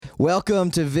Welcome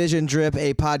to Vision Drip,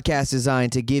 a podcast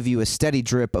designed to give you a steady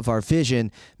drip of our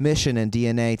vision, mission, and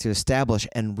DNA to establish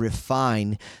and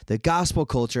refine the gospel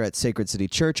culture at Sacred City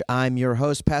Church. I'm your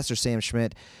host, Pastor Sam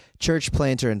Schmidt, church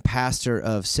planter and pastor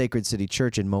of Sacred City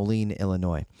Church in Moline,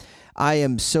 Illinois. I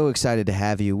am so excited to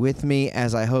have you with me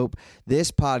as I hope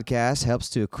this podcast helps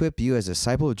to equip you as a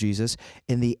disciple of Jesus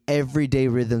in the everyday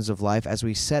rhythms of life as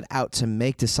we set out to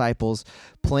make disciples,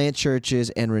 plant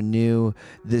churches, and renew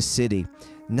this city.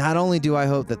 Not only do I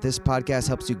hope that this podcast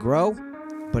helps you grow,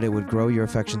 but it would grow your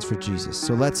affections for Jesus.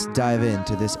 So let's dive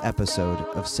into this episode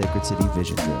of Sacred City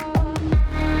Vision Drip.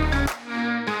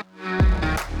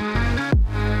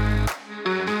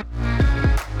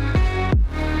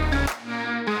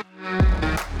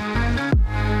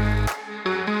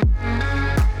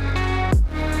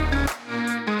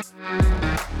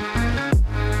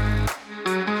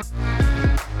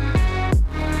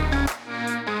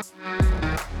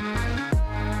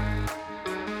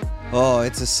 Oh,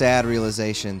 it's a sad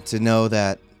realization to know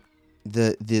that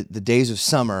the days of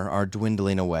summer are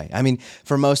dwindling away. I mean,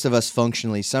 for most of us,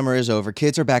 functionally, summer is over.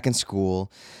 Kids are back in school,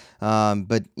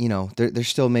 but you know, there's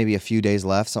still maybe a few days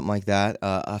left, something like that,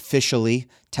 officially,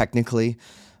 technically,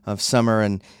 of summer,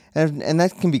 and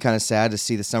that can be kind of sad to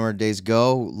see the summer days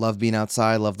go. Love being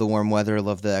outside, love the warm weather,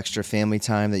 love the extra family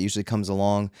time that usually comes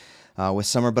along with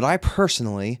summer. But I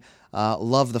personally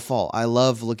love the fall. I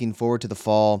love looking forward to the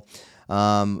fall.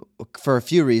 For a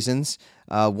few reasons.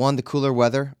 One, the cooler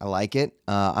weather. I like it.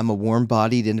 I'm a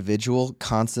warm-bodied individual,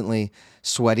 constantly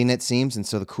sweating, it seems, and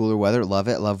so the cooler weather, love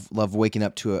it. Love waking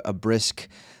up to a brisk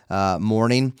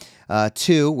morning.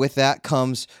 Two, with that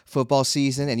comes football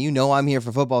season, and you know I'm here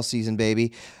for football season,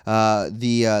 baby.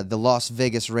 The Las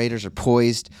Vegas Raiders are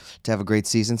poised to have a great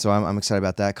season, so I'm excited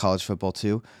about that. College football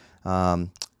too. And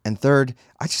third,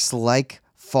 I just like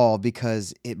fall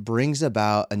because it brings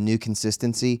about a new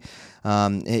consistency.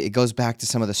 It goes back to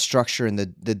some of the structure and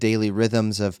the daily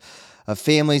rhythms of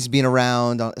families being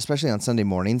around, especially on Sunday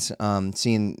mornings.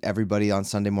 Seeing everybody on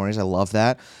Sunday mornings, I love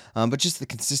that. But just the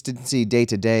consistency day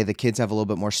to day, the kids have a little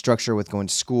bit more structure with going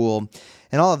to school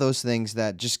and all of those things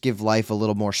that just give life a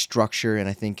little more structure. And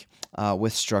I think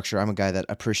with structure, I'm a guy that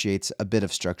appreciates a bit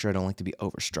of structure. I don't like to be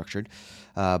over-structured,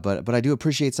 but I do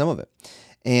appreciate some of it.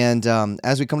 And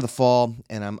as we come to the fall,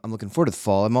 and I'm looking forward to the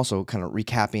fall, I'm also kind of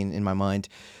recapping in my mind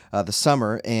the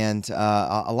summer, and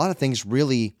a lot of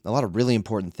really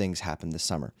important things happened this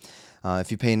summer. If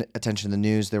you pay attention to the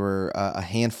news, there were a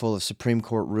handful of Supreme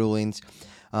Court rulings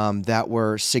that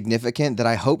were significant that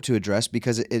I hope to address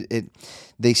because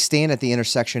they stand at the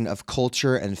intersection of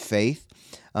culture and faith.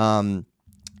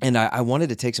 And I wanted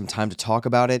to take some time to talk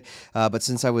about it, but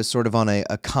since I was sort of on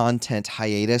a content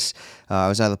hiatus, I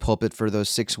was out of the pulpit for those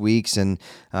 6 weeks, and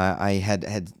I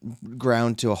had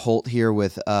ground to a halt here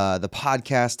with the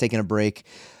podcast, taking a break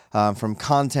from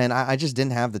content. I just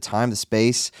didn't have the time, the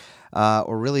space,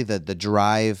 or really the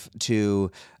drive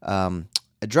to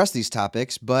address these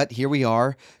topics, but here we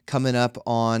are coming up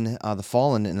on the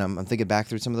fall, and I'm thinking back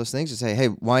through some of those things and say, hey,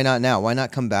 why not now? Why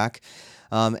not come back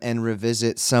and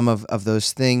revisit some of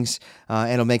those things,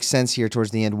 and it'll make sense here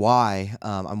towards the end why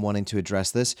I'm wanting to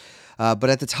address this. But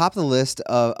at the top of the list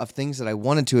of things that I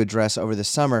wanted to address over the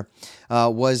summer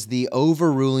was the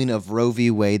overruling of Roe v.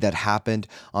 Wade that happened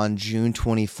on June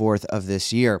 24th of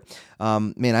this year.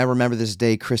 Man, I remember this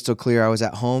day crystal clear. I was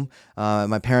at home at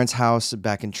my parents' house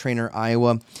back in Trainer,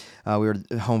 Iowa. We were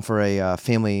home for a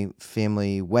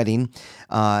family wedding,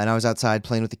 and I was outside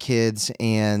playing with the kids,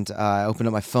 and I opened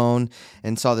up my phone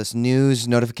and saw this news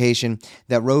notification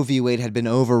that Roe v. Wade had been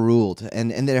overruled,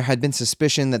 and there had been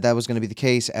suspicion that was going to be the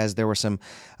case, as there were some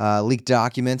leaked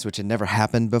documents, which had never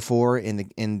happened before in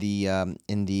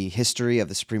the history of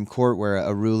the Supreme Court, where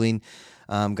a ruling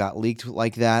got leaked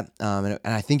like that, and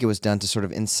I think it was done to sort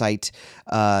of incite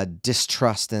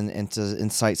distrust and to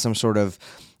incite some sort of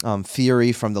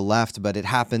fury from the left, but it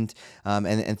happened,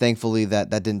 and thankfully that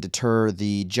didn't deter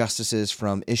the justices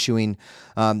from issuing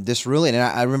this ruling. And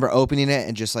I remember opening it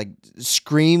and just like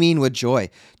screaming with joy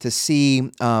to see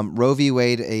Roe v.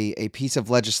 Wade, a piece of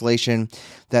legislation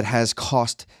that has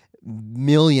cost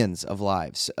millions of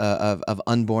lives, of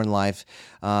unborn life,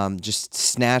 just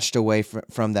snatched away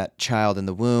from that child in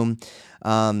the womb.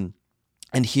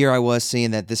 And here I was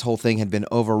seeing that this whole thing had been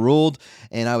overruled,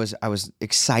 and I was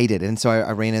excited. And so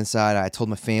I ran inside. I told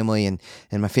my family, and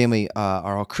my family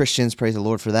are all Christians. Praise the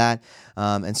Lord for that.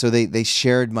 And so they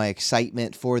shared my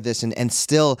excitement for this, and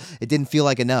still it didn't feel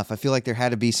like enough. I feel like there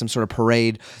had to be some sort of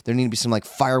parade. There needed to be some like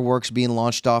fireworks being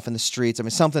launched off in the streets. I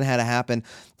mean, something had to happen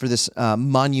for this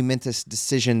monumentous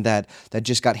decision that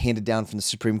just got handed down from the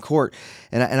Supreme Court.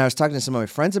 And I was talking to some of my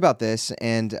friends about this,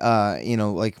 and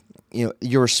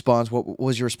your response. What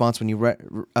was your response when you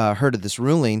heard of this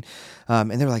ruling?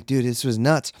 And they were like, dude, this was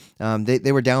nuts.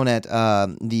 They were down at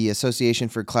the Association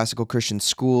for Classical Christian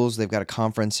Schools. They've got a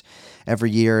conference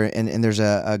every year, and there's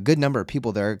a good number of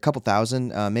people there, a couple thousand,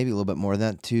 maybe a little bit more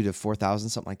than that, 2,000 to 4,000,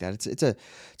 something like that. It's a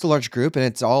large group, and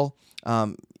it's all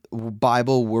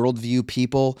Bible worldview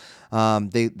people.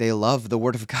 They love the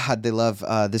Word of God. They love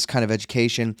this kind of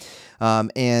education.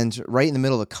 And right in the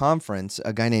middle of the conference,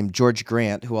 a guy named George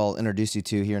Grant, who I'll introduce you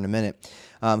to here in a minute,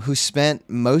 who spent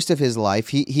most of his life.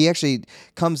 He actually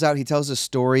comes out. He tells a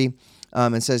story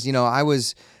and says, it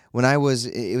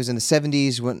was in the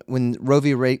 70s when Roe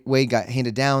v. Wade got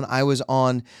handed down. I was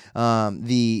on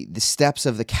the steps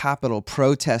of the Capitol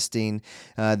protesting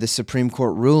the Supreme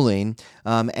Court ruling,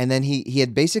 and then he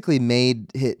had basically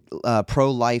made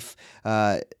pro-life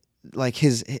like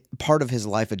his part of his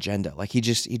life agenda. Like he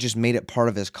just made it part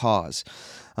of his cause,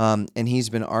 and he's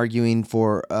been arguing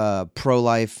for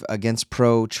pro-life against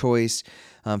pro-choice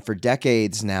for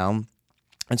decades now.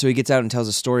 And so he gets out and tells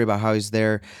a story about how he's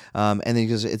there, and then he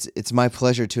goes, it's my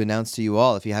pleasure to announce to you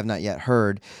all, if you have not yet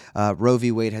heard, Roe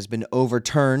v. Wade has been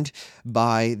overturned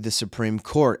by the Supreme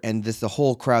Court. And the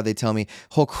whole crowd, they tell me,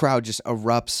 whole crowd just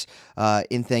erupts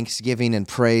in thanksgiving and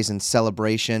praise and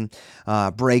celebration,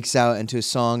 breaks out into a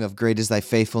song of "Great is Thy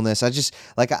Faithfulness."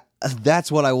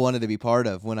 That's what I wanted to be part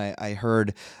of when I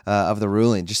heard of the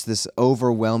ruling, just this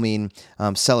overwhelming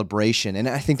celebration. And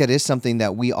I think that is something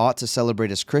that we ought to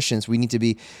celebrate as Christians.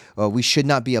 We should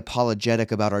not be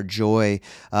apologetic about our joy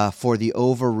for the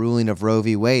overruling of Roe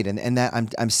v. Wade. And that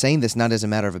I'm saying this not as a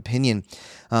matter of opinion,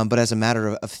 but as a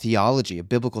matter of theology, a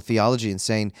biblical theology, and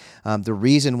saying the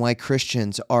reason why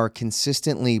Christians are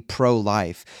consistently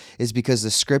pro-life is because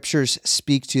the Scriptures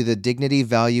speak to the dignity,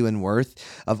 value, and worth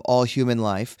of all human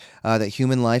life, that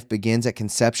human life begins at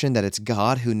conception, that it's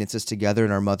God who knits us together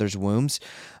in our mother's wombs.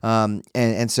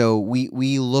 And so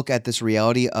we look at this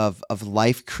reality of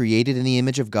life created in the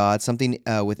image of God, something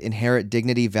with inherent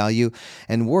dignity, value,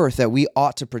 and worth that we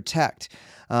ought to protect.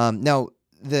 Now,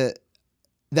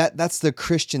 that's the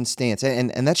Christian stance,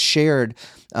 and that's shared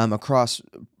across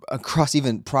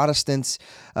even Protestants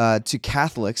to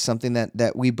Catholics, something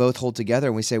that we both hold together,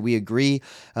 and we say we agree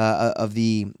of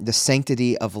the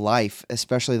sanctity of life,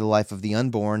 especially the life of the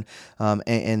unborn,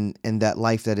 and that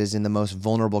life that is in the most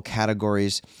vulnerable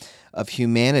categories of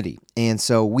humanity. And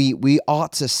so we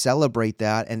ought to celebrate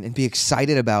that and be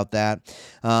excited about that.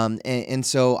 And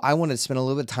so I wanted to spend a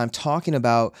little bit of time talking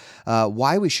about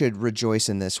why we should rejoice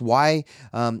in this, why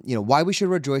we should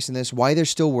rejoice in this, why there's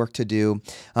still work to do,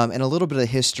 and a little bit of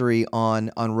history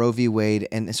on Roe v. Wade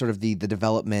and sort of the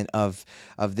development of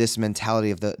this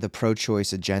mentality of the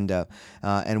pro-choice agenda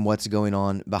and what's going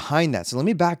on behind that. So let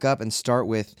me back up and start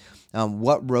with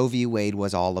what Roe v. Wade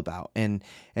was all about. And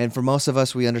for most of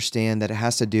us, we understand that it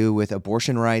has to do with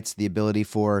abortion rights, the ability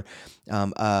for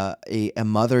a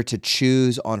mother to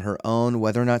choose on her own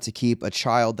whether or not to keep a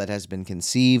child that has been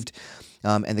conceived,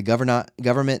 and the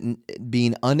government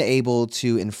being unable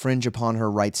to infringe upon her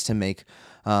rights to make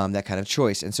that kind of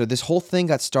choice. And so this whole thing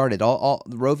got started. All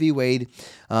Roe v. Wade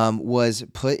was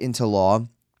put into law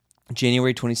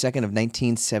January 22nd of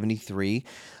 1973.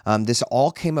 This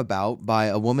all came about by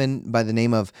a woman by the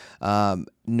name of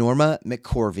Norma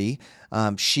McCorvey.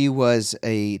 She was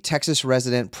a Texas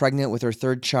resident, pregnant with her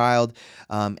third child,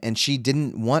 and she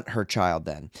didn't want her child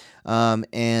then.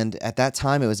 And at that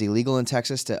time, it was illegal in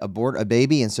Texas to abort a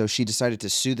baby, and so she decided to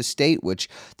sue the state, which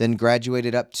then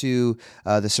graduated up to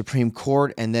the Supreme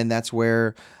Court, and then that's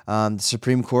where the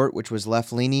Supreme Court, which was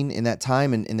left-leaning in that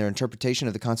time and in their interpretation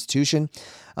of the Constitution,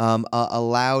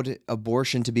 allowed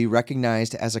abortion to be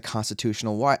recognized as a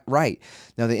constitutional right.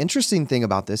 Now, the interesting thing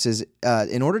about this is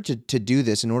in order to do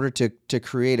this, in order to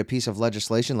create a piece of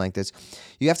legislation like this,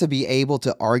 you have to be able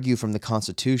to argue from the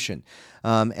Constitution.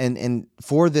 And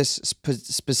for this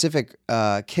specific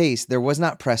case, there was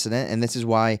not precedent, and this is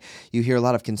why you hear a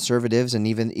lot of conservatives and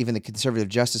even the conservative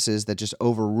justices that just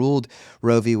overruled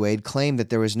Roe v. Wade claim that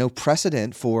there was no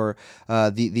precedent for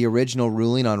the original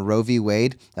ruling on Roe v.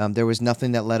 Wade. There was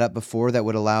nothing that led up before that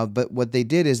would allow, but what they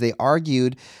did is they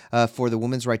argued for the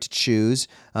woman's right to choose,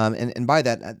 and by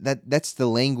that's the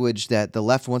language that the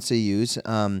left wants to use,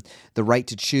 the right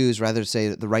to choose, rather to say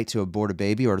the right to abort a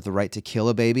baby or the right to kill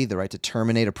a baby, the right to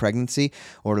terminate a pregnancy,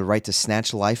 or the right to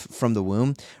snatch life from the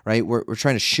womb, right? We're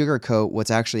trying to sugarcoat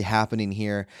what's actually happening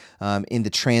here in the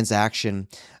transaction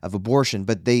of abortion.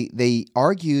 But they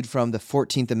argued from the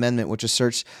 14th Amendment, which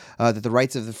asserts that the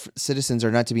rights of the citizens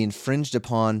are not to be infringed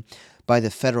upon by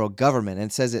the federal government. And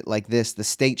it says it like this: the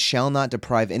state shall not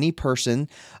deprive any person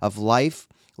of life,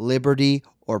 liberty,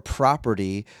 or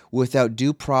property without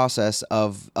due process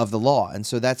of the law. And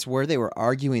so that's where they were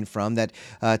arguing from, that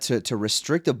to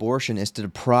restrict abortion is to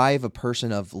deprive a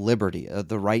person of liberty,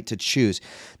 the right to choose.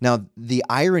 Now, the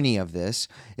irony of this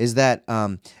is that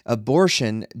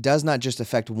abortion does not just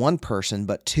affect one person,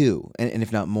 but two, and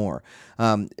if not more.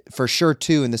 For sure,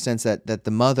 two, in the sense that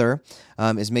the mother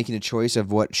is making a choice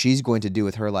of what she's going to do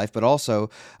with her life, but also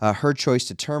her choice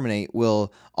to terminate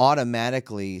will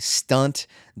automatically stunt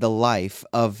the life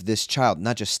of this child,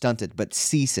 not just stunt it, but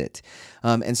cease it.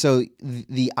 And so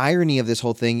the irony of this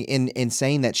whole thing in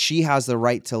saying that she has the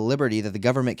right to liberty, that the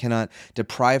government cannot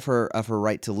deprive her of her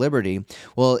right to liberty,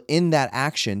 well, in that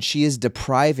action, she is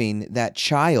depriving that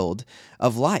child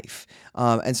of life.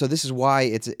 And so this is why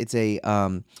it's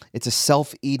a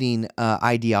self-eating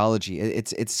ideology.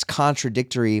 It's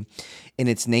contradictory in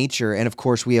its nature. And of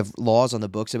course, we have laws on the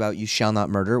books about you shall not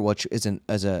murder, which isn't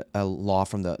as a law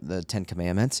from the Ten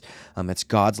Commandments. It's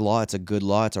God's law. It's a good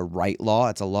law. It's a right law.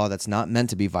 It's a law that's not meant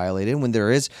to be violated. When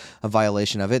there is a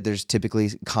violation of it, there's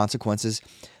typically consequences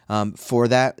for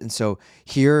that. And so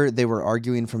here they were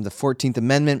arguing from the 14th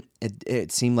Amendment.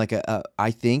 It seemed like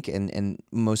I think, and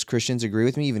most Christians agree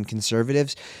with me, even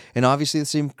conservatives, and obviously the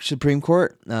same Supreme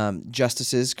Court current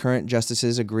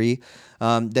justices agree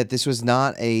that this was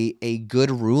not a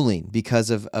good ruling because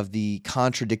of the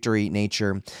contradictory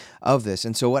nature of this.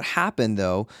 And so what happened,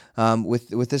 though,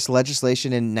 with this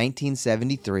legislation in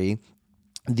 1973,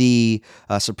 the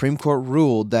Supreme Court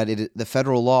ruled that the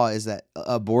federal law is that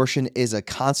abortion is a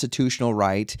constitutional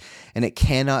right and it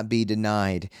cannot be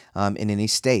denied in any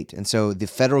state. And so the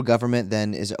federal government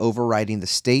then is overriding the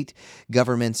state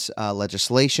government's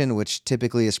legislation, which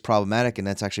typically is problematic, and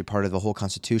that's actually part of the whole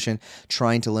Constitution,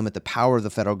 trying to limit the power of the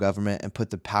federal government and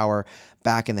put the power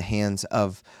back in the hands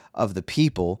of the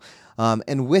people.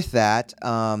 And with that,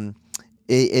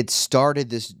 it started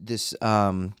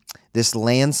this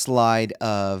landslide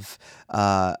of,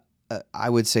 I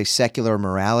would say, secular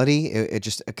morality. It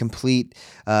just a complete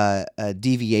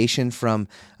deviation from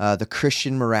the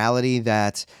Christian morality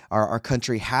that our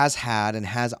country has had and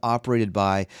has operated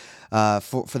by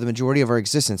for the majority of our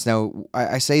existence. Now,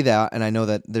 I say that, and I know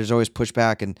that there's always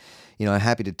pushback, and I'm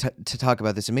happy to talk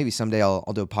about this, and maybe someday I'll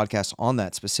do a podcast on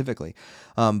that specifically.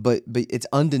 But it's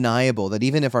undeniable that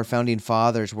even if our founding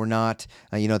fathers were not,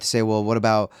 to say, well, what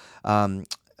about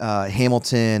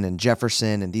Hamilton and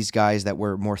Jefferson and these guys that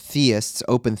were more theists,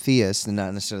 open theists, and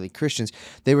not necessarily Christians,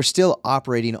 they were still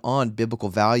operating on biblical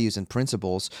values and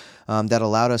principles that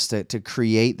allowed us to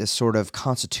create this sort of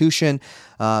constitution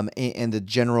and the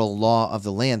general law of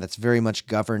the land that's very much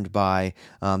governed by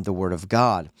the Word of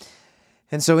God.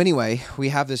 And so anyway, we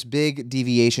have this big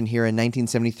deviation here in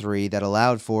 1973 that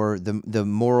allowed for the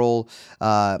moral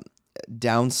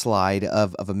downslide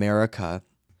of America.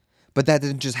 But that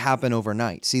didn't just happen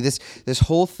overnight. See, this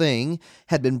whole thing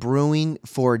had been brewing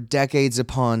for decades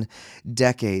upon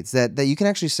decades. That you can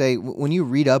actually say, when you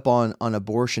read up on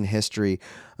abortion history,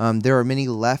 there are many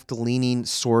left-leaning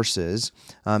sources,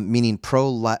 meaning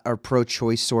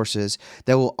pro-choice sources,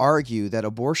 that will argue that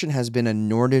abortion has been a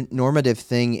normative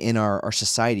thing in our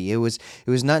society. It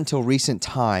was not until recent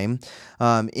time,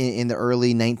 in the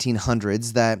early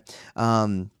 1900s, that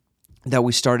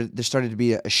there started to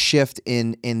be a shift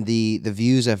in the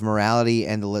views of morality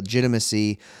and the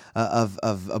legitimacy of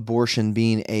abortion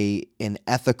being an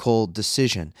ethical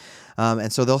decision.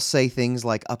 And so they'll say things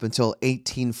like, up until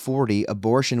 1840,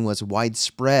 abortion was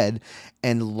widespread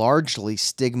and largely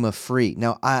stigma-free.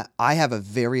 Now, I have a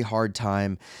very hard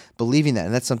time believing that,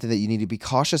 and that's something that you need to be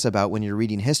cautious about when you're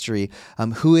reading history.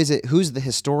 Who's the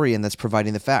historian that's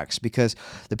providing the facts? Because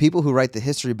the people who write the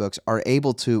history books are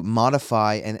able to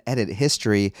modify and edit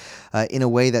history in a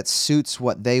way that suits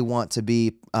what they want to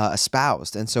be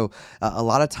espoused. And so a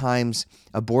lot of times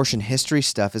abortion history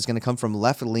stuff is going to come from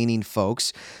left-leaning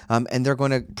folks, and they're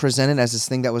going to present it as this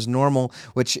thing that was normal,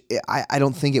 which I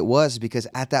don't think it was, because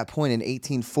at that point in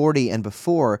 1840 and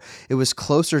before, it was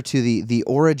closer to the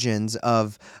origins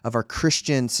of our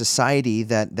Christian society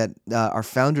that our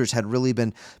founders had really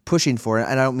been pushing for.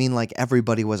 And I don't mean like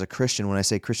everybody was a Christian when I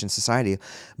say Christian society,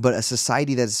 but a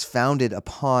society that is founded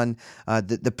upon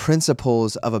the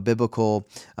principles of a biblical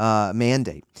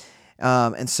mandate.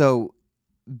 And so,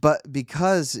 but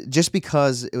because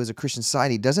it was a Christian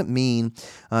society doesn't mean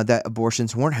that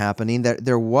abortions weren't happening. That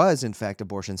there was, in fact,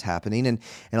 abortions happening, and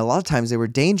a lot of times they were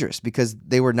dangerous because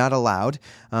they were not allowed.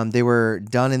 They were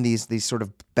done in these sort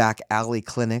of back alley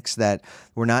clinics that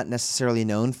were not necessarily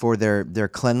known for their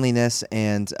cleanliness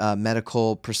and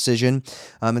medical precision.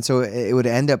 And so it would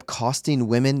end up costing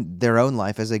women their own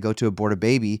life as they go to abort a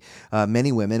baby.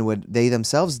 Many women they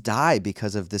themselves die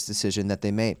because of this decision that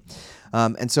they made.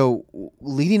 And so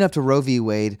leading up to Roe v.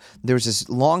 Wade, there was this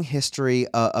long history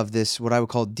of this, what I would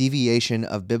call deviation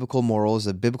of biblical morals,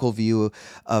 a biblical view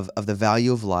of the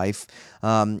value of life.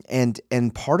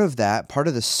 And part of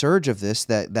the surge of this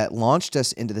that launched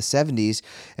us into the 70s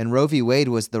and Roe v. Wade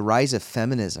was the rise of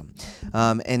feminism.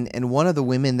 And one of the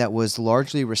women that was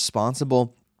largely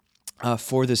responsible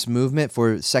for this movement,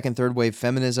 for second, third wave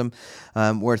feminism,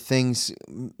 where things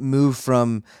move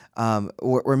from,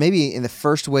 or maybe in the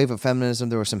first wave of feminism,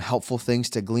 there were some helpful things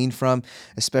to glean from,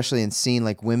 especially in seeing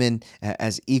like women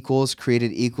as equals,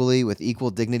 created equally with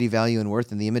equal dignity, value, and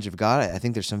worth in the image of God. I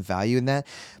think there's some value in that.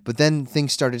 But then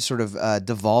things started sort of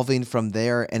devolving from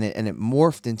there, and it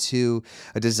morphed into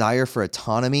a desire for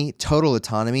autonomy, total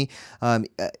autonomy,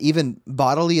 even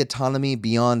bodily autonomy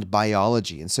beyond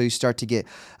biology. And so you start to get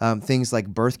things like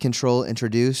birth control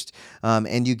introduced,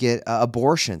 and you get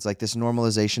abortions, like this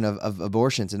normalization of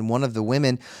abortions. And one of the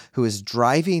women who is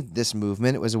driving this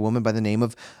movement was a woman by the name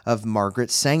of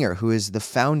Margaret Sanger, who is the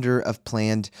founder of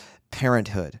Planned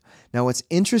Parenthood. Now, what's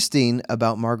interesting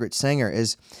about Margaret Sanger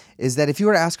is that if you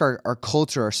were to ask our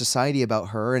culture, our society about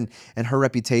her and her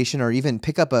reputation, or even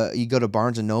pick up you go to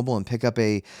Barnes and Noble and pick up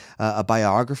a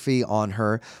biography on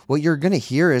her, what you're going to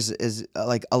hear is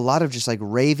like a lot of just like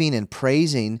raving and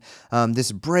praising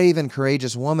this brave and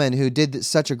courageous woman who did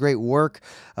such a great work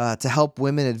to help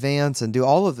women advance and do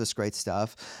all of this great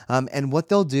stuff. And what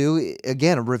they'll do,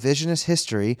 again, a revisionist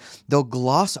history, they'll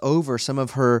gloss over some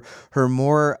of her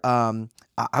more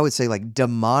I would say like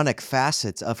demonic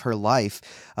facets of her life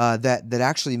that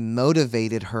actually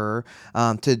motivated her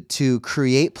to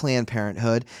create Planned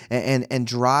Parenthood and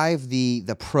drive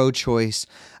the pro-choice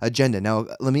agenda. Now,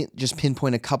 let me just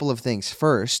pinpoint a couple of things.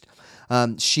 First,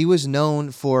 she was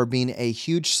known for being a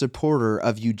huge supporter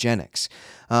of eugenics.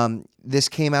 This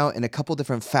came out in a couple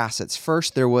different facets.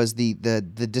 First, there was the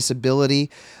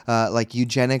disability, like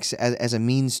eugenics as a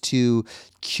means to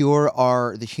cure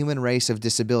the human race of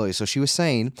disability. So she was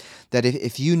saying that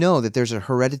if you know that there's a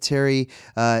hereditary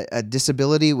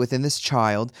disability within this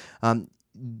child,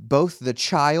 both the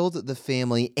child, the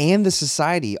family, and the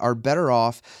society are better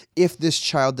off if this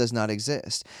child does not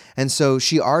exist. And so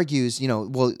she argues,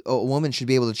 well, a woman should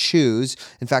be able to choose.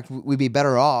 In fact, we'd be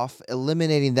better off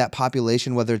eliminating that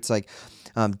population, whether it's like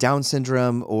Down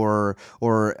syndrome or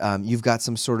you've got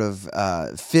some sort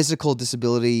of physical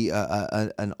disability,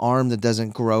 an arm that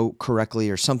doesn't grow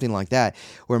correctly or something like that,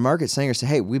 where Margaret Sanger said,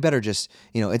 hey, we better just,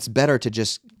 it's better to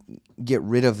just get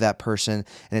rid of that person,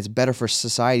 and it's better for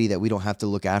society that we don't have to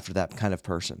look after that kind of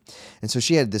person. And so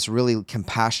she had this really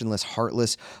compassionless,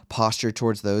 heartless posture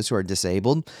towards those who are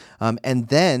disabled. And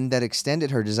then that extended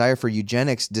her desire for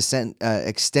eugenics,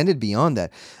 extended beyond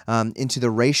that into the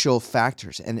racial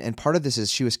factors. And part of this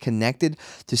is she was connected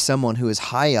to someone who is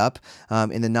high up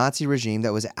in the Nazi regime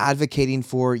that was advocating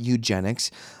for eugenics.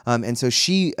 And so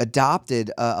she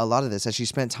adopted a lot of this as she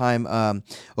spent time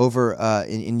over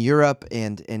in Europe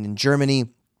and in Germany.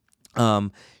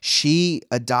 She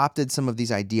adopted some of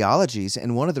these ideologies,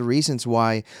 and one of the reasons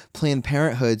why Planned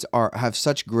Parenthoods have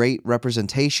such great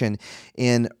representation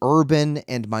in urban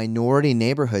and minority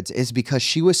neighborhoods is because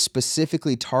she was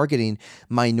specifically targeting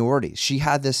minorities. She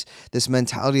had this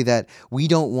mentality that we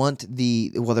don't want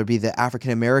whether it be the African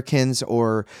Americans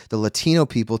or the Latino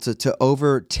people to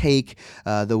overtake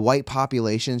the white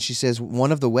population. She says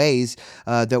one of the ways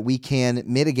that we can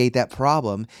mitigate that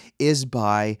problem is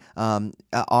by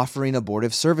offering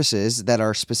abortive services that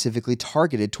are specifically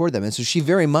targeted toward them. And so she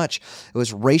very much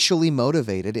was racially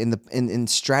motivated and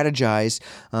strategized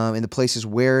in the places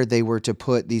where they were to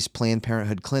put these Planned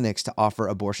Parenthood clinics to offer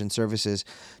abortion services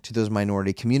to those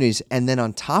minority communities. And then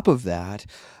on top of that,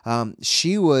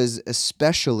 she was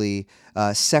especially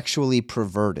sexually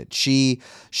perverted.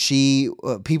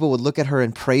 People would look at her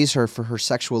and praise her for her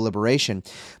sexual liberation,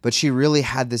 but she really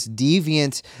had this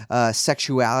deviant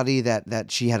sexuality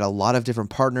that she had a lot of different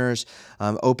partners.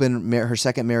 Her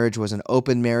second marriage was an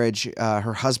open marriage.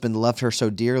 Her husband loved her so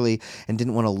dearly and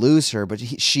didn't want to lose her, but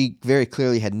she very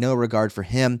clearly had no regard for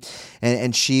him,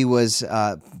 and she was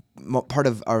part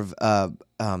of our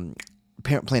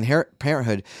Planned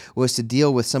Parenthood was to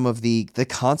deal with some of the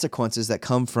consequences that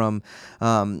come from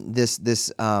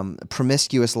this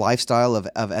promiscuous lifestyle of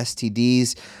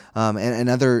STDs, and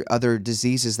other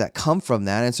diseases that come from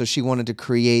that. And so she wanted to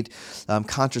create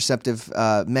contraceptive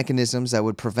mechanisms that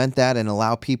would prevent that and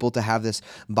allow people to have this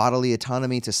bodily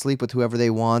autonomy to sleep with whoever they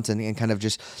want and kind of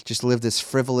just live this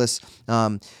frivolous,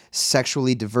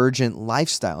 sexually divergent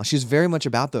lifestyle. She was very much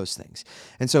about those things.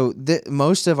 And so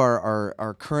most of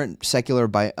our current secular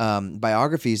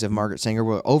biographies of Margaret Sanger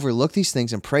will overlook these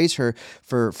things and praise her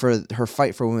for her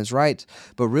fight for women's rights.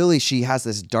 But really, she has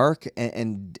this dark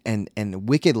and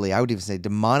wickedly, I would even say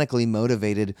demonically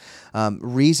motivated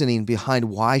reasoning behind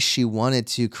why she wanted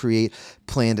to create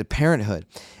Planned Parenthood.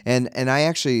 And I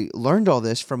actually learned all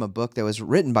this from a book that was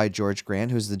written by George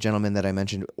Grant, who's the gentleman that I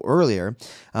mentioned earlier,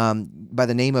 by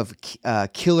the name of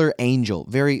Killer Angel.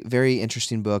 Very, very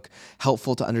interesting book,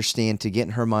 helpful to understand, to get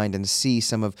in her mind and to see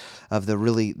some of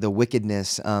the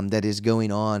wickedness that is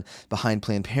going on behind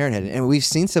Planned Parenthood. And we've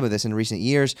seen some of this in recent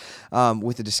years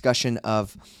with the discussion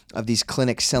of these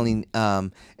clinics selling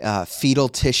fetal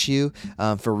tissue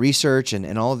for research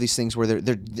and all of these things where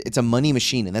it's a money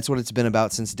machine, and that's what it's been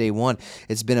about since day one.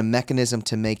 It's been a mechanism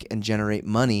to make and generate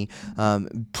money,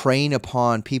 preying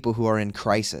upon people who are in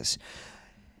crisis.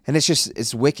 And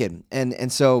it's wicked.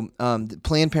 And so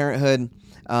Planned Parenthood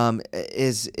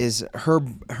is her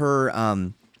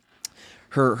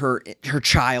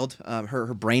child,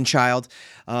 her brainchild,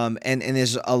 and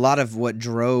is a lot of what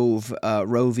drove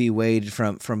Roe v. Wade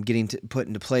from getting put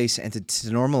into place and to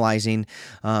normalizing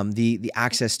the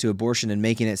access to abortion and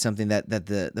making it something that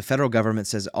the federal government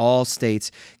says all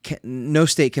states no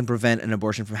state can prevent an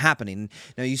abortion from happening.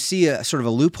 Now you see a sort of a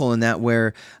loophole in that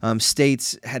where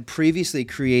states had previously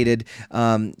created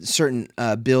certain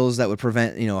bills that would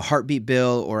prevent, a heartbeat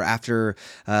bill, or after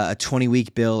a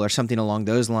 20-week bill or something along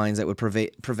those lines that would prevent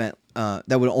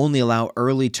that would only allow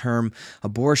early term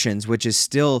abortions, which is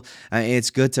still,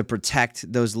 it's good to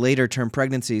protect those later term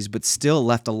pregnancies, but still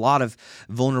left a lot of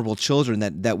vulnerable children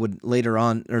that would later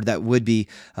on, or that would be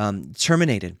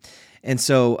terminated. And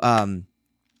so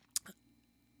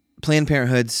Planned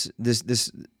Parenthood's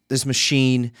this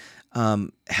machine,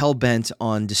 hell bent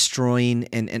on destroying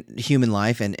and human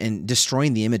life and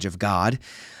destroying the image of God.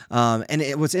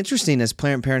 And what's interesting as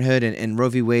Planned Parenthood and Roe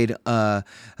v. Wade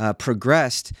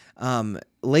progressed,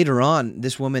 later on,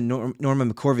 this woman Norma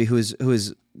McCorvey,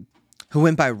 who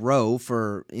went by Roe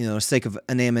for sake of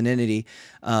anonymity,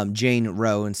 Jane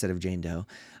Roe instead of Jane Doe.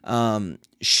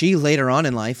 She later on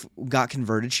in life got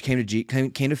converted. She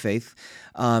came to faith,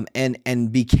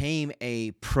 and became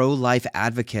a pro-life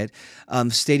advocate,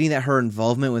 stating that her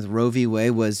involvement with Roe v.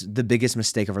 Wade was the biggest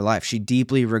mistake of her life. She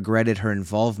deeply regretted her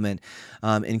involvement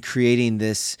in creating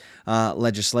this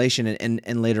legislation,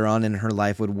 and later on in her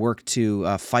life would work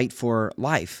to fight for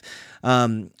life.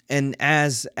 And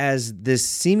as this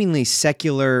seemingly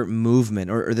secular movement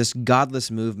or this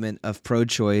godless movement of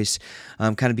pro-choice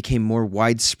kind of became more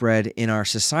widespread in our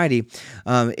society,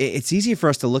 it's easy for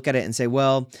us to look at it and say,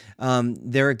 well,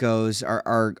 there it goes.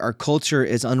 Our culture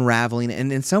is unraveling,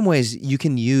 and in some ways, you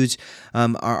can use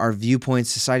our viewpoints,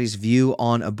 society's view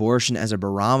on abortion as a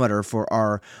barometer for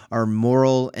our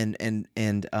moral and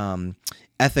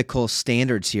ethical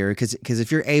standards here, because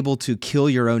if you're able to kill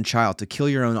your own child, to kill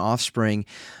your own offspring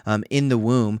in the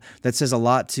womb, that says a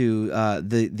lot to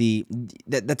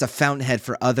that's a fountainhead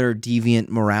for other deviant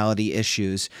morality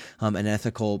issues and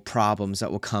ethical problems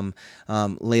that will come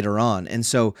later on. And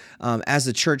so as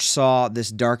the church saw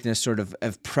this darkness sort of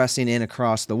pressing in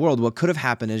across the world, what could have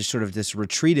happened is sort of this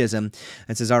retreatism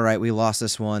and says, all right, we lost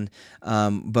this one,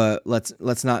 but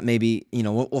let's not maybe,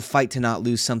 we'll fight to not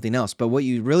lose something else. But what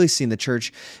you really see in the church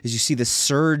is you see the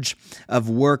surge of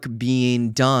work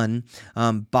being done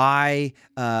by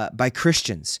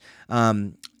Christians,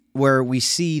 where we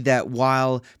see that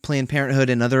while Planned Parenthood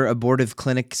and other abortive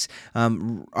clinics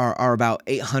are about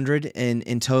 800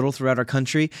 in total throughout our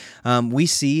country, we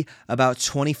see about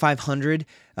 2,500.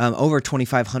 Over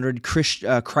 2,500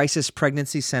 crisis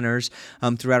pregnancy centers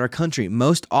throughout our country.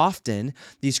 Most often,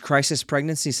 these crisis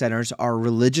pregnancy centers are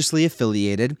religiously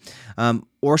affiliated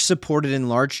or supported in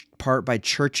large part by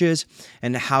churches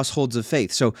and households of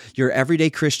faith. So your everyday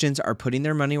Christians are putting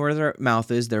their money where their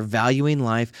mouth is. They're valuing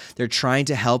life. They're trying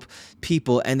to help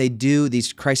people, and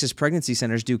these crisis pregnancy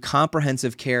centers do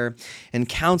comprehensive care and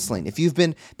counseling. If you've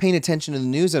been paying attention to the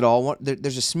news at all,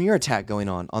 there's a smear attack going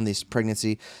on these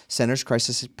pregnancy centers,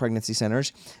 crisis pregnancy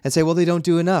centers, and say, well, they don't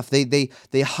do enough. They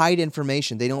hide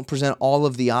information. They don't present all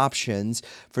of the options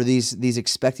for these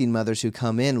expecting mothers who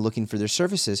come in looking for their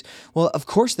services. Well, of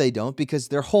course they don't, because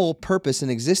their whole purpose in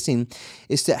existing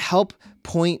is to help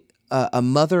point a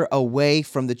mother away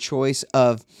from the choice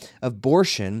of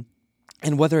abortion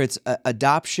And whether it's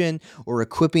adoption or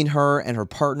equipping her and her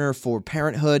partner for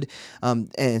parenthood,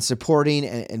 and supporting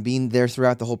and being there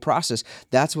throughout the whole process,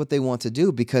 that's what they want to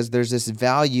do, because there's this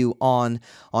value on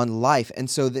life. And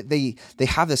so that they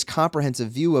have this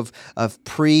comprehensive view of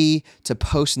pre to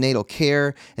postnatal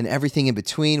care and everything in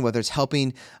between, whether it's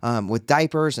helping with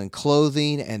diapers and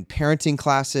clothing and parenting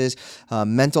classes,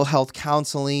 mental health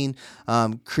counseling,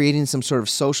 creating some sort of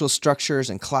social structures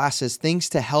and classes, things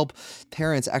to help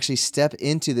parents actually step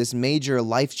into this major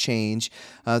life change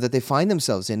that they find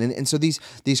themselves in. And so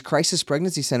these crisis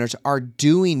pregnancy centers are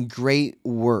doing great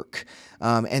work,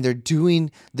 and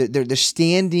they're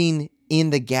standing in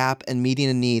the gap and meeting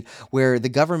a need where the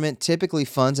government typically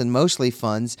funds and mostly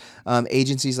funds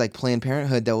agencies like Planned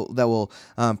Parenthood that will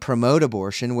promote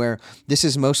abortion, where this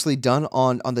is mostly done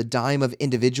on the dime of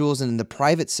individuals and in the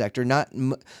private sector,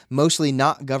 mostly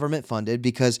not government funded,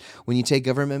 because when you take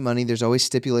government money, there's always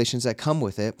stipulations that come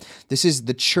with it. This is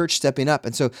the church stepping up.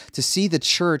 And so to see the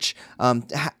church,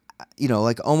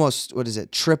 like almost,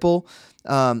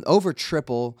 over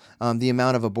triple the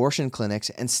amount of abortion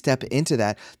clinics and step into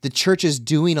that. The church is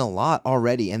doing a lot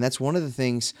already. And that's one of the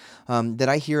things that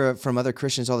I hear from other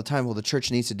Christians all the time. Well, the church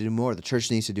needs to do more. The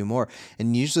church needs to do more.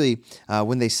 And usually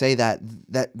when they say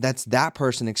that's that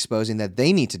person exposing that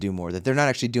they need to do more, that they're not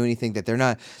actually doing anything, that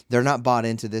they're not bought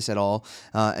into this at all.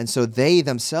 And so they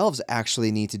themselves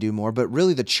actually need to do more. But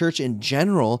really the church in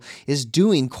general is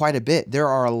doing quite a bit. There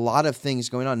are a lot of things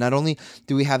going on. Not only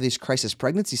do we have these crisis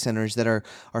pregnancy centers that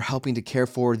are helping to care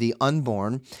for the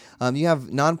unborn. You have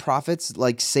nonprofits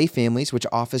like Safe Families, which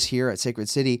office here at Sacred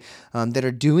City, that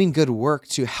are doing good work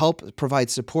to help provide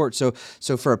support. So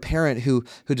for a parent who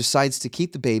decides to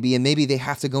keep the baby, and maybe they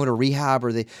have to go into rehab,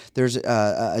 or there's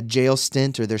a jail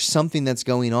stint, or there's something that's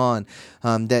going on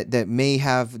that may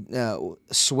have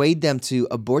swayed them to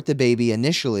abort the baby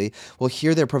initially. Well,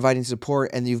 here they're providing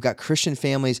support, and you've got Christian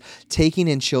families taking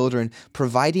in children,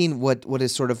 providing what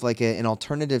is sort of like an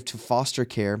alternative to foster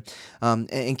care,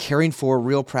 and caring for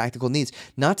real practical needs.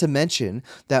 Not to mention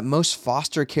that most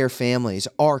foster care families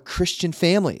are Christian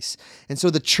families. And so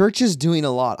the church is doing a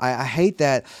lot. I hate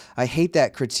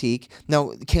that critique.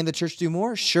 Now, can the church do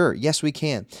more? Sure. Yes, we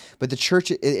can. But the church,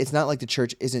 it's not like the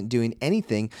church isn't doing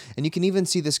anything. And you can even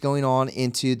see this going on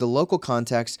into the local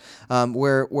context,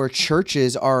 where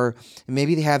churches are,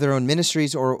 maybe they have their own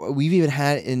ministries, or we've even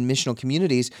had in missional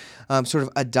communities, sort of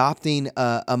adopting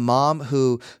a mom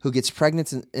who gets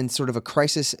pregnant in sort of a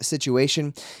crisis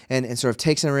situation, and sort of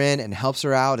takes her in and helps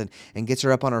her out and gets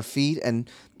her up on her feet, and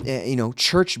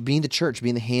church being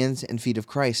the hands and feet of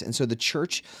Christ. And so the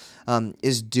church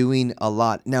is doing a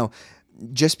lot. Now,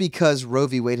 just because Roe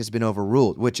v. Wade has been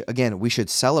overruled, which again we should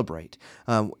celebrate,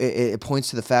 it points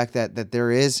to the fact that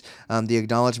there is the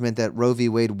acknowledgement that Roe v.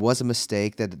 Wade was a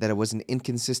mistake, that it was an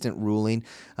inconsistent ruling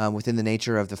within the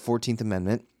nature of the 14th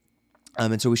Amendment.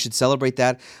 And so we should celebrate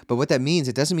that. But what that means,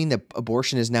 it doesn't mean that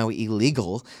abortion is now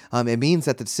illegal. It means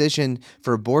that the decision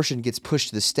for abortion gets pushed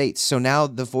to the states. So now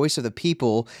the voice of the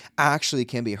people actually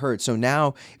can be heard. So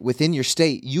now within your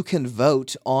state, you can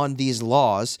vote on these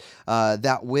laws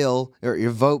or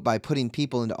your vote by putting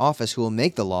people into office who will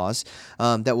make the laws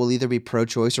that will either be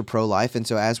pro-choice or pro-life. And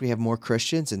so as we have more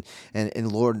Christians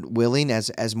and Lord willing,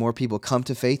 as more people come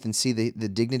to faith and see the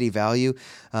dignity, value,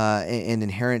 and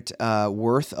inherent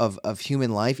worth of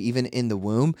human life, even in the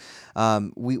womb,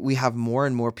 we have more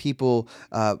and more people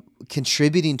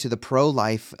contributing to the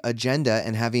pro-life agenda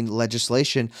and having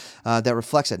legislation that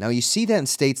reflects it. Now, you see that in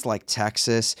states like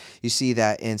Texas, you see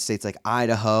that in states like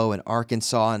Idaho and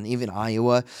Arkansas and even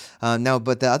Iowa.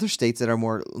 But the other states that are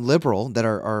more liberal, that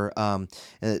are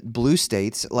blue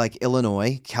states like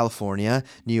Illinois, California,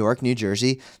 New York, New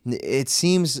Jersey, it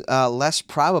seems less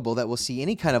probable that we'll see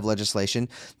any kind of legislation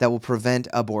that will prevent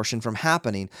abortion from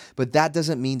happening. But that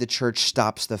doesn't mean the church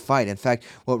stops the fight. In fact,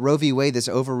 what Roe v. Wade, this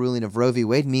overruling of Roe v.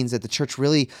 Wade, means that the church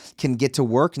really can get to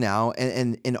work now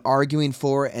and arguing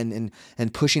for and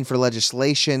pushing for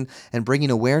legislation and bringing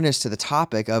awareness to the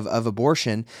topic of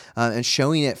abortion, and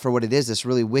showing it for what it is, this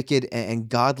really wicked and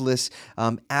godless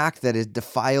act that it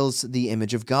defiles the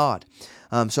image of God.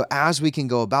 So as we can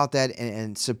go about that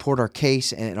and support our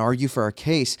case and argue for our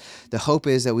case, the hope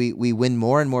is that we win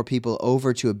more and more people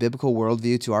over to a biblical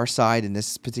worldview, to our side in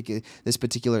this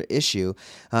particular issue,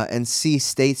 and see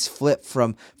states flip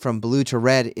from blue to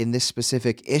red in this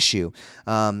specific issue,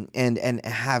 and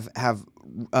have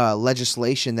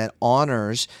legislation that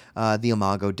honors the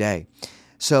Imago Dei.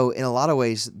 So in a lot of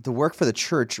ways, the work for the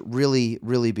church really,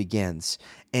 really begins.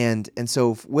 And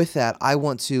so with that, I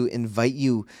want to invite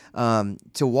you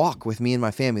to walk with me and my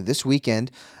family this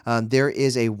weekend. There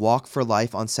is a Walk for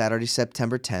Life on Saturday,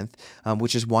 September 10th,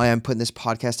 which is why I'm putting this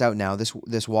podcast out now.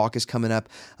 This walk is coming up.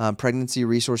 Pregnancy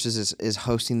Resources is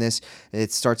hosting this.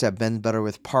 It starts at Ben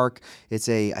Butterworth Park. I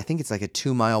think it's like a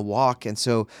 2-mile walk, and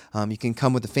so you can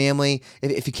come with the family.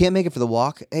 If you can't make it for the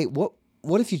walk, hey,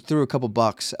 what if you threw a couple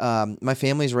bucks? My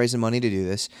family's raising money to do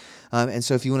this. And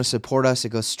so if you want to support us, it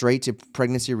goes straight to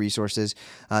Pregnancy Resources.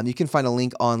 You can find a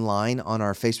link online on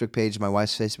our Facebook page, my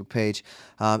wife's Facebook page,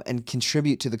 and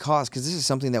contribute to the cause, because this is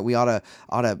something that we ought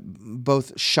to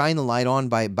both shine the light on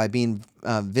by being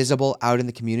visible out in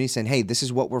the community, saying, hey, this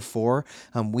is what we're for.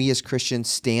 We as Christians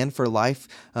stand for life,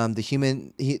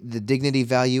 the dignity,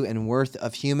 value, and worth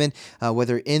of human,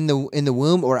 whether in the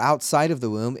womb or outside of the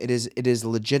womb. It is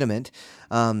legitimate.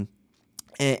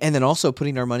 And then also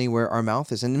putting our money where our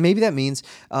mouth is. And maybe that means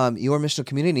your missional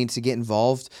community needs to get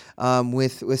involved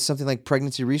with something like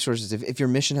Pregnancy Resources. If your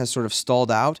mission has sort of stalled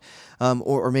out,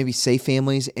 or maybe Safe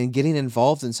Families, and getting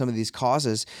involved in some of these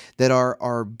causes that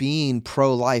are being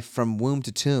pro-life from womb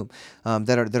to tomb,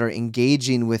 that are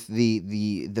engaging with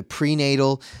the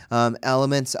prenatal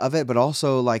elements of it, but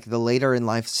also like the later in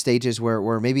life stages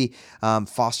where maybe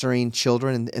fostering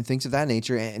children and things of that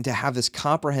nature, and to have this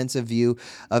comprehensive view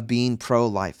of being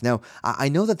pro-life. Now, I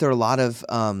know that there are a lot of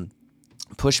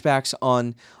pushbacks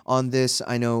on this.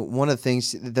 I know one of the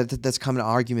things that's a common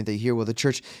argument that you hear, well, the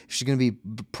church, if she's going to be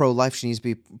pro-life, she needs to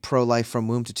be pro-life from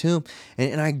womb to tomb.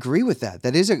 And I agree with that.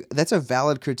 That's a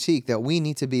valid critique, that we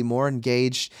need to be more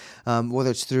engaged,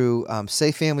 whether it's through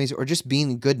Safe Families or just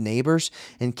being good neighbors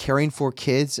and caring for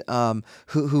kids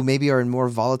who maybe are in more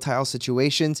volatile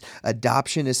situations.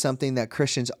 Adoption is something that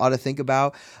Christians ought to think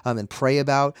about and pray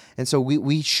about. And so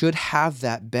we should have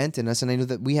that bent in us. And I know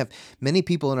that we have many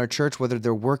people in our church, whether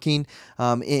they're working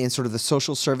in sort of the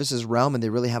social services realm and they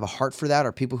really have a heart for that,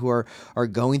 or people who are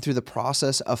going through the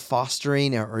process of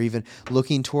fostering or even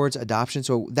looking towards adoption.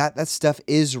 So that stuff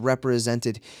is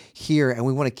represented here, and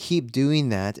we want to keep doing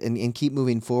that and keep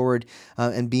moving forward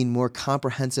and being more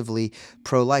comprehensively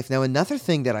pro-life. Now, another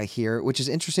thing that I hear, which is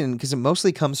interesting because it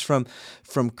mostly comes from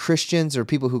Christians or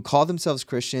people who call themselves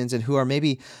Christians and who are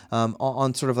maybe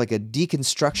on sort of like a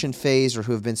deconstruction phase, or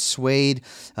who have been swayed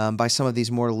by some of these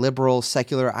more liberal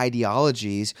secular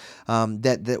ideologies,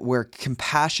 that where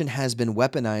compassion has been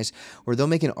weaponized, where they'll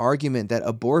make an argument that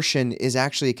abortion is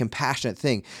actually a compassionate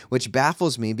thing, which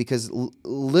baffles me, because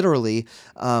literally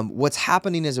what's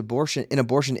happening in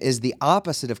abortion is the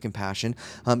opposite of compassion.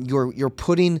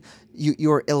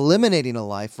 You're eliminating a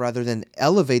life rather than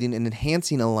elevating and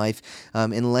enhancing a life,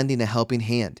 and lending a helping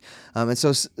hand. And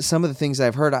so some of the things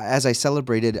I've heard as I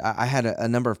celebrated, I had a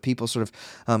number of people sort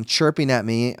of chirping at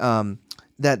me,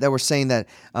 that were saying that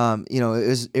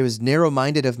it was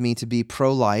narrow-minded of me to be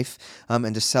pro-life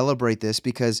and to celebrate this,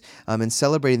 because in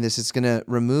celebrating this, it's going to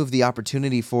remove the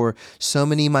opportunity for so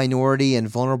many minority and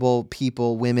vulnerable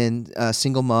people, women,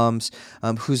 single moms,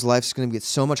 whose life is going to get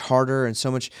so much harder and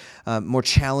so much more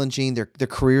challenging. Their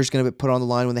career is going to be put on the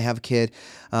line when they have a kid.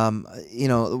 It's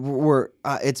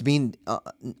being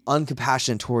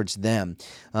uncompassionate towards them.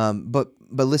 But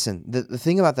listen, the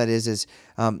thing about that is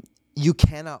you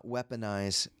cannot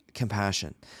weaponize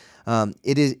compassion.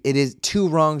 It is two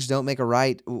wrongs don't make a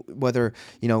right. Whether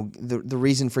the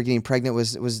reason for getting pregnant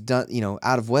was done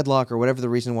out of wedlock, or whatever the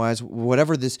reason was,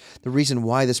 the reason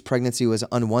why this pregnancy was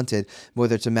unwanted,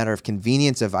 whether it's a matter of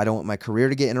convenience, of I don't want my career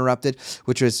to get interrupted,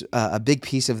 which was a big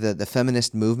piece of the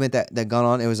feminist movement that gone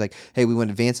on. It was like, hey, we want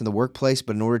to advance in the workplace,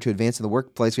 but in order to advance in the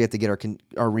workplace, we have to get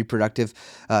our reproductive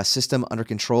system under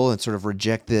control and sort of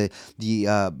reject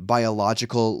the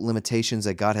biological limitations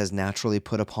that God has naturally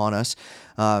put upon us.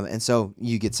 And so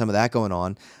you get some of that going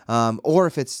on. Or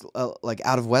if it's like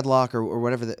out of wedlock or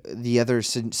whatever the other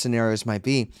scenarios might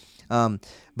be.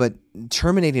 But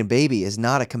terminating a baby is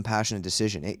not a compassionate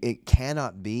decision. It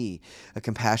cannot be a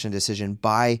compassionate decision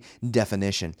by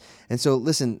definition. And so,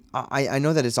 listen, I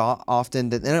know that it's often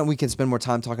that, and we can spend more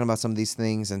time talking about some of these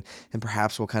things, and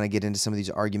perhaps we'll kind of get into some of these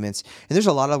arguments. And there's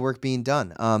a lot of work being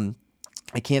done.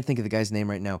 I can't think of the guy's name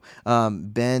right now.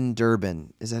 Ben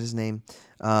Durbin, is that his name?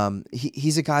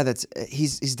 He's a guy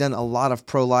he's done a lot of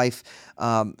pro-life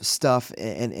stuff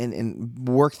and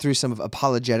worked through some of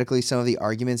apologetically some of the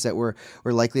arguments that we're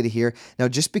likely to hear. Now,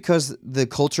 just because the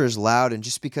culture is loud and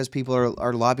just because people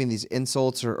are lobbing these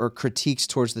insults or critiques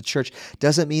towards the church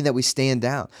doesn't mean that we stand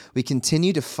down. We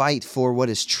continue to fight for what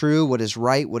is true, what is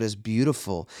right, what is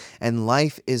beautiful. And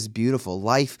life is beautiful.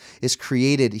 Life is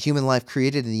created, human life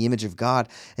created in the image of God.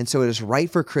 And so it is right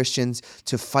for Christians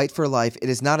to fight for life. It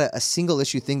is not a single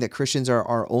issue thing that Christians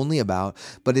are only about,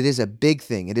 but it is a big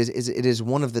thing. It is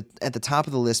one of the at the top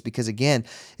of the list because again,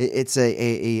 it's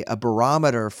a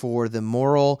barometer for the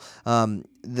moral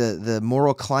the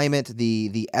moral climate,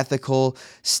 the ethical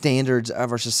standards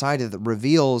of our society that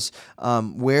reveals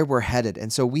where we're headed.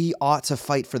 And so we ought to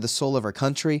fight for the soul of our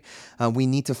country. We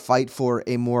need to fight for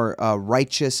a more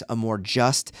righteous, a more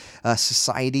just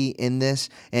society in this,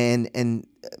 and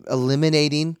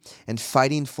eliminating and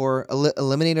fighting for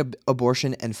eliminating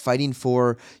abortion and fighting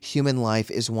for human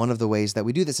life is one of the ways that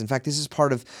we do this. In fact, this is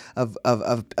part of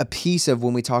a piece of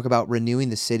when we talk about renewing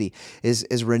the city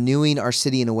is renewing our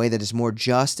city in a way that is more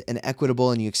just and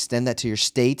equitable, and you extend that to your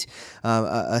state,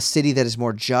 a city that is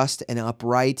more just and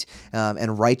upright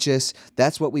and righteous.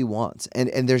 That's what we want.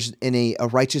 And there's in a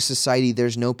righteous society,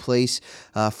 there's no place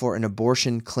for an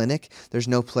abortion clinic. There's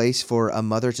no place for a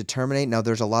mother to terminate. Now,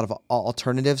 there's a lot of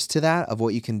alternatives to that of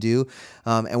what you can do,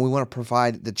 and we want to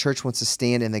provide. The church wants to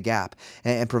stand in the gap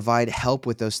and provide help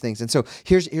with those things. And so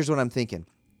here's what I'm thinking.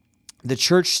 The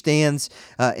church stands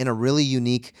in a really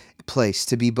unique place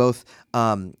to be both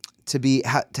to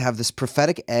have this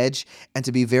prophetic edge and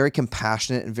to be very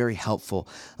compassionate and very helpful.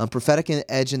 Prophetic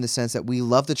edge in the sense that we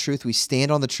love the truth, we stand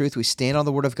on the truth, we stand on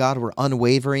the Word of God, we're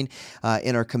unwavering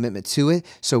in our commitment to it.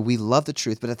 So we love the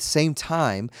truth, but at the same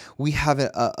time, we have an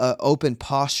open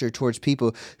posture towards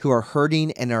people who are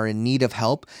hurting and are in need of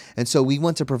help. And so we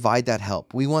want to provide that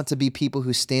help. We want to be people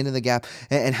who stand in the gap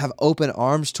and have open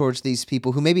arms towards these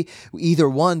people who maybe either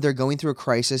one, they're going through a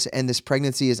crisis and this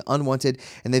pregnancy is unwanted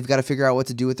and they've got to figure out what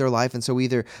to do with their life. And so we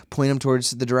either point them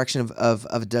towards the direction of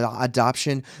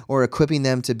adoption or equipping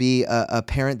them to be a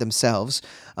parent themselves.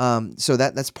 So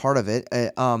that's part of it.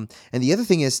 And the other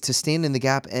thing is to stand in the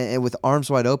gap and with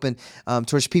arms wide open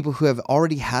towards people who have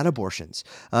already had abortions.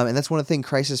 And that's one of the things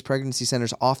crisis pregnancy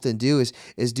centers often do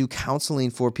is do counseling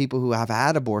for people who have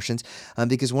had abortions.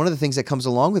 Because one of the things that comes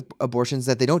along with abortions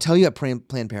that they don't tell you at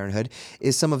Planned Parenthood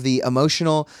is some of the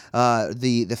emotional,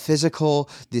 the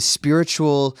physical, the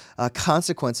spiritual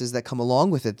consequences that come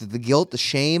along with it. The guilt, the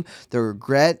shame, the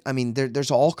regret. I mean,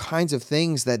 there's all kinds of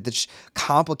things that just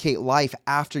complicate life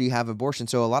after you have abortion.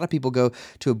 So a lot of people go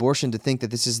to abortion to think that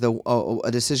this is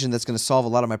a decision that's going to solve a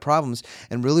lot of my problems.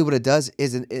 And really what it does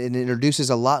is it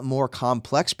introduces a lot more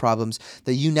complex problems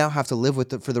that you now have to live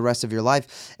with for the rest of your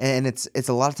life. And it's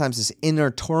a lot of times this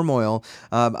inner turmoil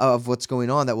of what's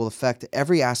going on that will affect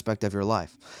every aspect of your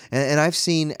life. And I've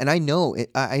seen, and I know,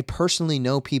 I personally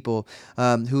know people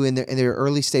who in their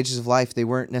early stages of life, they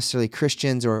weren't necessarily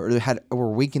Christians or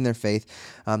were weak in their faith,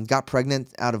 got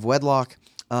pregnant out of wedlock.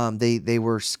 They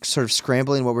were sort of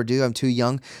scrambling what we're doing. I'm too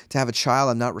young to have a child.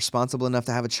 I'm not responsible enough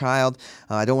to have a child.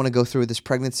 I don't want to go through this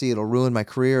pregnancy. It'll ruin my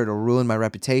career. It'll ruin my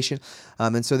reputation.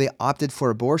 And so they opted for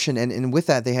abortion. And with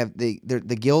that, they have the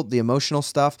guilt, the emotional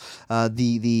stuff,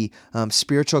 the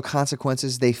spiritual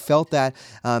consequences. They felt that.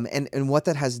 And what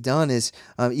that has done is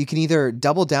you can either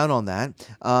double down on that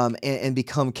and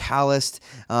become calloused,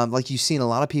 like you've seen a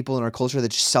lot of people in our culture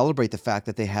that just celebrate the fact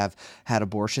that they have had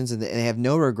abortions and they have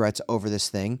no regrets over this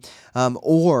thing.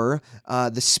 Or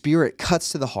the Spirit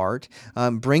cuts to the heart,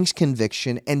 brings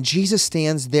conviction, and Jesus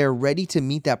stands there ready to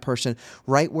meet that person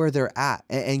right where they're at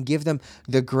and give them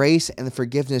the grace and the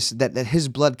forgiveness that His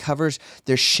blood covers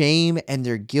their shame and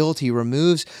their guilt. He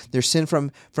removes their sin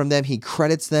from them. He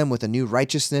credits them with a new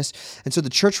righteousness. And so the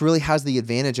church really has the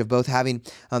advantage of both having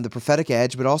the prophetic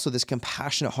edge, but also this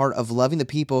compassionate heart of loving the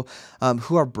people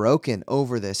who are broken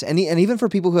over this. And even for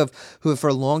people who have for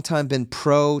a long time been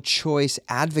pro-choice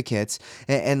advocates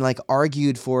and like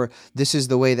argued for this is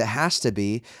the way that has to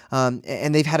be,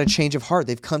 and they've had a change of heart.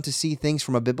 They've come to see things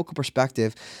from a biblical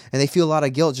perspective, and they feel a lot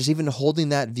of guilt just even holding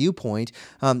that viewpoint.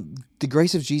 The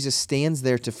grace of Jesus stands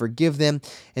there to forgive them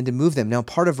and to move them. Now,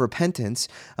 part of repentance,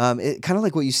 kind of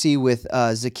like what you see with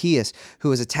Zacchaeus, who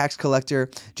was a tax collector.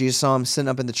 Jesus saw him sitting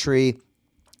up in the tree.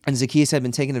 And Zacchaeus had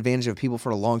been taking advantage of people for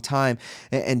a long time,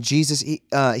 and Jesus,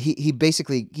 he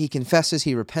basically he confesses,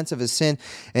 he repents of his sin,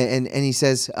 and he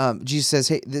says, Jesus says,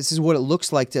 hey, this is what it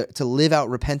looks like to live out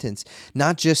repentance,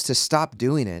 not just to stop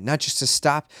doing it, not just to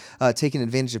stop taking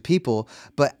advantage of people,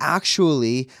 but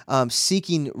actually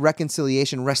seeking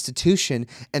reconciliation, restitution,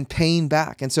 and paying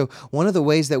back. And so one of the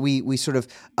ways that we sort of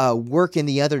work in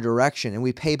the other direction and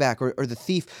we pay back, or the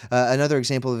thief, another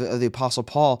example of the Apostle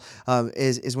Paul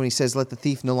is when he says, let the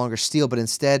thief no longer steal, but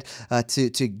instead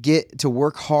to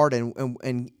work hard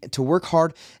and to work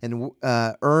hard and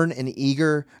earn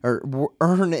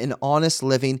earn an honest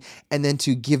living, and then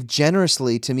to give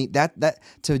generously to meet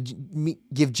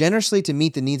give generously to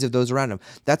meet the needs of those around him.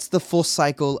 That's the full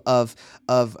cycle of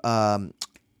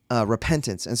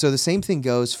repentance. And so the same thing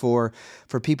goes for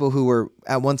people who were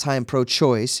at one time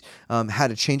pro-choice,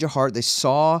 had a change of heart. They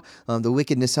saw the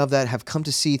wickedness of that, have come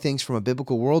to see things from a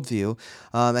biblical worldview,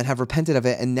 and have repented of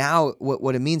it. And now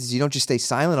what it means is you don't just stay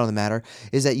silent on the matter,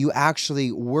 is that you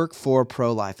actually work for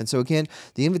pro-life. And so again,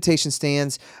 the invitation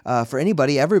stands for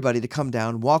everybody to come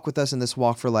down, walk with us in this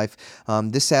walk for life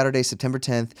this Saturday, September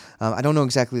 10th. I don't know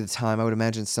exactly the time. I would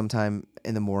imagine sometime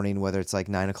in the morning, whether it's like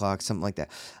 9 o'clock, something like that.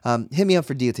 Hit me up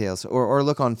for details, or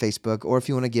look on Facebook, or if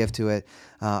you want to give to it,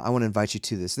 I want to invite you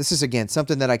to this. This is, again,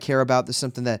 something that I care about. This is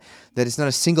something that is not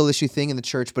a single issue thing in the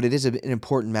church, but it is an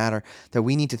important matter that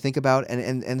we need to think about.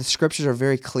 And the scriptures are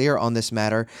very clear on this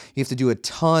matter. You have to do a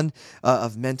ton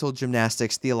of mental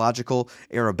gymnastics, theological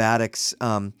aerobatics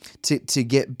to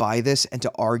get by this and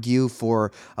to argue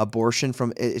for abortion.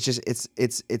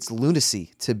 It's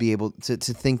lunacy to be able to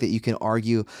think that you can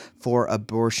argue for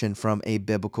abortion from a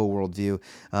biblical worldview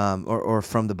or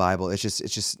from the Bible. It's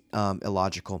just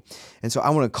illogical. And so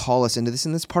I want to call us into this,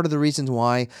 and that's part of the reasons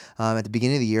why at the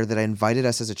beginning of the year that I invited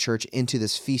us as a church into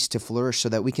this feast to flourish, so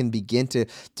that we can begin to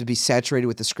be saturated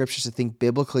with the scriptures, to think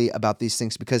biblically about these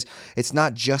things, because it's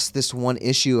not just this one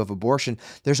issue of abortion.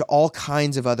 There's all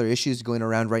kinds of other issues going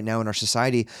around right now in our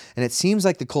society, and it seems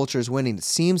like the culture is winning. It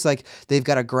seems like they've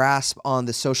got a grasp on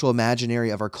the social imaginary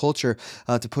of our culture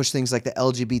to push things like the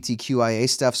LGBTQIA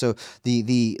stuff. So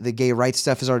the gay rights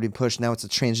stuff has already been pushed. Now it's the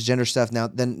transgender stuff. Now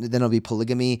then it'll be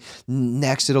polygamy.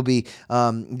 Next, it'll be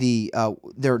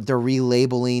they're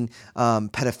relabeling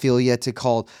pedophilia to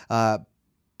call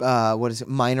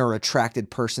minor attracted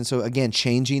person. So again,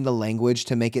 changing the language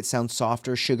to make it sound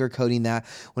softer, sugarcoating that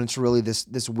when it's really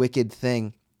this wicked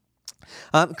thing.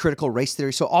 Critical race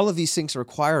theory. So all of these things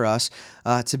require us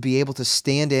to be able to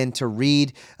stand in, to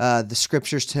read the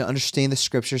scriptures, to understand the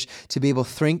scriptures, to be able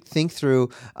to think through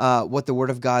what the Word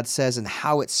of God says and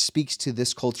how it speaks to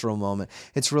this cultural moment.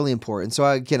 It's really important. So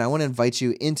again, I want to invite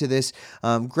you into this.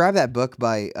 Grab that book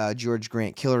by George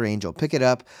Grant, Killer Angel. Pick it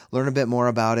up, learn a bit more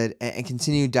about it, and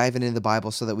continue diving into the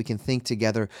Bible so that we can think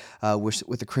together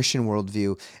with a Christian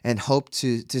worldview and hope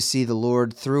to see the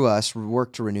Lord through us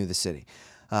work to renew the city.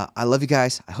 I love you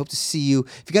guys. I hope to see you.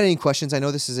 If you got any questions, I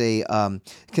know this is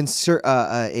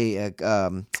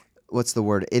what's the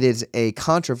word? It is a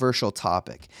controversial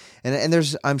topic, and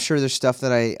I'm sure there's stuff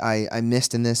that I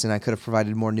missed in this, and I could have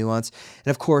provided more nuance.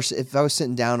 And of course, if I was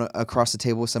sitting down across the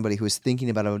table with somebody who was thinking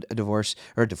about an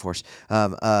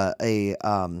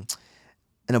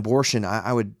abortion,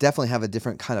 I would definitely have a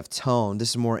different kind of tone.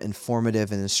 This is more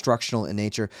informative and instructional in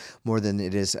nature, more than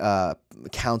it is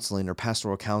counseling or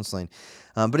pastoral counseling.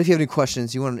 But if you have any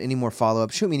questions, you want any more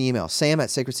follow-up, shoot me an email,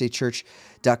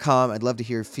 sam@sacredstatechurch.com. I'd love to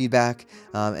hear feedback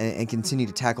and continue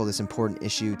to tackle this important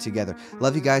issue together.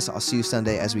 Love you guys. I'll see you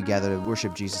Sunday as we gather to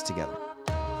worship Jesus together.